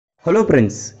Hello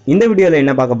friends, இந்த வீடியோவில்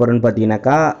என்ன பார்க்க போகிறோன்னு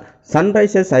பார்த்தீங்கன்னாக்கா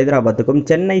சன்ரைசர்ஸ் ஹைதராபாத்துக்கும்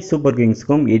சென்னை சூப்பர்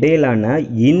கிங்ஸ்க்கும் இடையிலான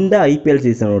இந்த ஐபிஎல்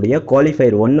சீசனுடைய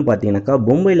குவாலிஃபயர் 1 பார்த்தீங்கன்னாக்கா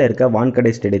மும்பையில் இருக்க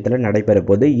வான்கடே ஸ்டேடியத்தில் நடைபெற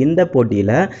போது. இந்த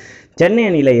போட்டியில் சென்னை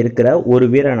அணியில் இருக்கிற ஒரு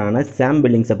வீரனான சாம்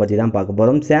பில்லிங்ஸை பற்றி தான் பார்க்க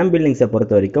போகிறோம். சாம் பில்லிங்ஸை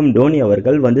பொறுத்த வரைக்கும் டோனி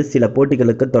அவர்கள் சில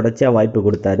போட்டிகளுக்கு தொடர்ச்சியாக வாய்ப்பு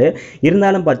கொடுத்தாரு.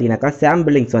 இருந்தாலும் பார்த்தீங்கன்னாக்கா சாம்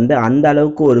பில்லிங்ஸ் அந்த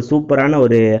அளவுக்கு ஒரு சூப்பரான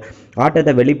ஒரு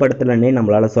ஆட்டத்தை வெளிப்படுத்தலன்னே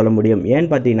நம்மளால் சொல்ல முடியும்.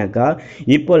 ஏன்னு பார்த்தீங்கன்னாக்கா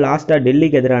இப்போ லாஸ்ட்டாக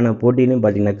டெல்லிக்கு எதிரான போட்டின்னு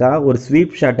பார்த்தீங்கன்னாக்கா ஒரு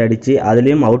ஸ்வீப் ஷாட் அடித்து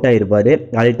அதுலேயும் அவுட் ஆகிருப்பார்.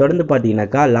 அதை தொடர்ந்து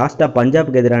பார்த்தீங்கன்னாக்கா லாஸ்ட்டாக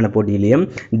பஞ்சாபுக்கு எதிரான போட்டியிலையும்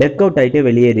டெக் அவுட் ஆகிட்டு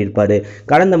வெளியேறி இருப்பார்.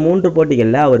 கடந்த 3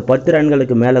 போட்டிகளில் அவர் 10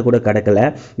 ரன்களுக்கு மேலே கூட கடக்கல.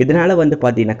 இதனால்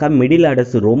பார்த்தீங்கன்னாக்கா மிடில்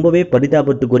ஆர்டர்ஸ் ரொம்பவே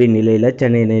பரிதாபத்துக்குரிய நிலையில்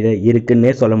சென்னை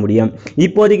இருக்குன்னே சொல்ல முடியும்.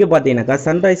 இப்போதைக்கு பார்த்தீங்கன்னாக்கா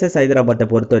சன்ரைசர்ஸ் ஹைதராபாத்தை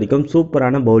பொறுத்த வரைக்கும்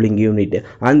சூப்பரான பவுலிங் யூனிட்.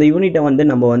 அந்த யூனிட்டை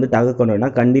நம்ம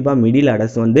தகக்கணும்னா கண்டிப்பாக மிடில்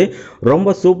ஆர்டர்ஸ்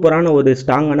ரொம்ப சூப்பரான ஒரு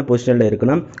ஸ்ட்ராங்கான பொசிஷனில்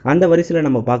இருக்கணும். அந்த வரிசையில்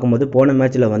நம்ம பார்க்கும்போது போன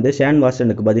மேட்ச்சில் ஷேன்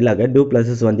வாட்சனுக்கு பதிலாக டூ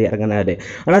பிளஸஸ் இறங்கினார்.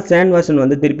 ஆனால் ஷேன்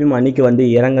வாட்சன் திருப்பியும் அன்னைக்கு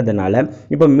இறங்குறதுனால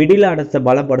இப்போ மிடில் ஆர்டர்ஸை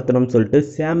பலப்படுத்தணும்னு சொல்லிட்டு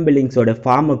சாம் பில்லிங்ஸோட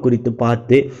ஃபார்மை குறித்து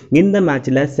பார்த்து இந்த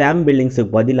மேட்ச்சில் சாம்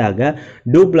பில்லிங்ஸுக்கு பதிலாக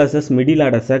டூ பிளஸஸ் மிடில்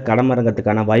ஆர்டர்ஸை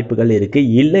களமிறங்கிறதுக்கான வாய்ப்புகள்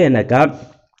இருக்குது. இல்லைன்னாக்கா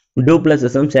டூ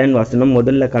பிளஸஸும் ஷேன் வாட்சனும்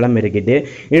முதல்ல களம் இறக்கிட்டு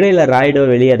இடையில ராய்டோ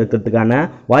வெளியே இருக்கிறதுக்கான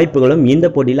வாய்ப்புகளும் இந்த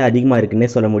போட்டியில் அதிகமாக இருக்குன்னே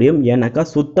சொல்ல முடியும். ஏன்னாக்கா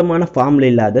சுத்தமான ஃபார்மில்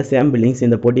இல்லாத சாம் பில்லிங்ஸ்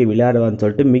இந்த போட்டியை விளையாடுவான்னு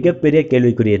சொல்லிட்டு மிகப்பெரிய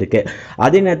கேள்விக்குறி இருக்குது.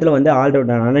 அதே நேரத்தில்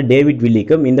ஆல்ரவுண்டரான டேவிட்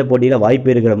வில்லிக்கும் இந்த போட்டியில்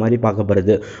வாய்ப்பு இருக்கிற மாதிரி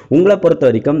பார்க்கப்படுது. உங்களை பொறுத்த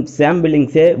வரைக்கும் சாம்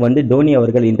பில்லிங்ஸே டோனி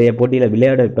அவர்கள் இன்றைய போட்டியில்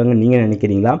விளையாட வைப்பாங்க நீங்கள்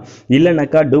நினைக்கிறீங்களா?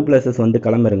 இல்லைனாக்கா டூ பிளஸஸ்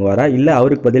களம் இறங்குவாரா? இல்லை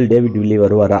அவருக்கு பதில் டேவிட் வில்லி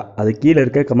வருவாரா? அது கீழே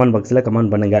இருக்க கமெண்ட் பாக்ஸில்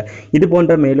கமெண்ட் பண்ணுங்கள். இது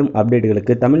போன்ற மேலும்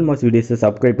அப்டேட்டுகளுக்கு தமிழ் மாஸ் வீடியோஸை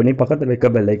சப்ஸ்கிரைப் பண்ணி பக்கத்தில் இருக்க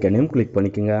பெல் ஐக்கனையும் கிளிக்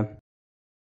பண்ணிக்கோங்க.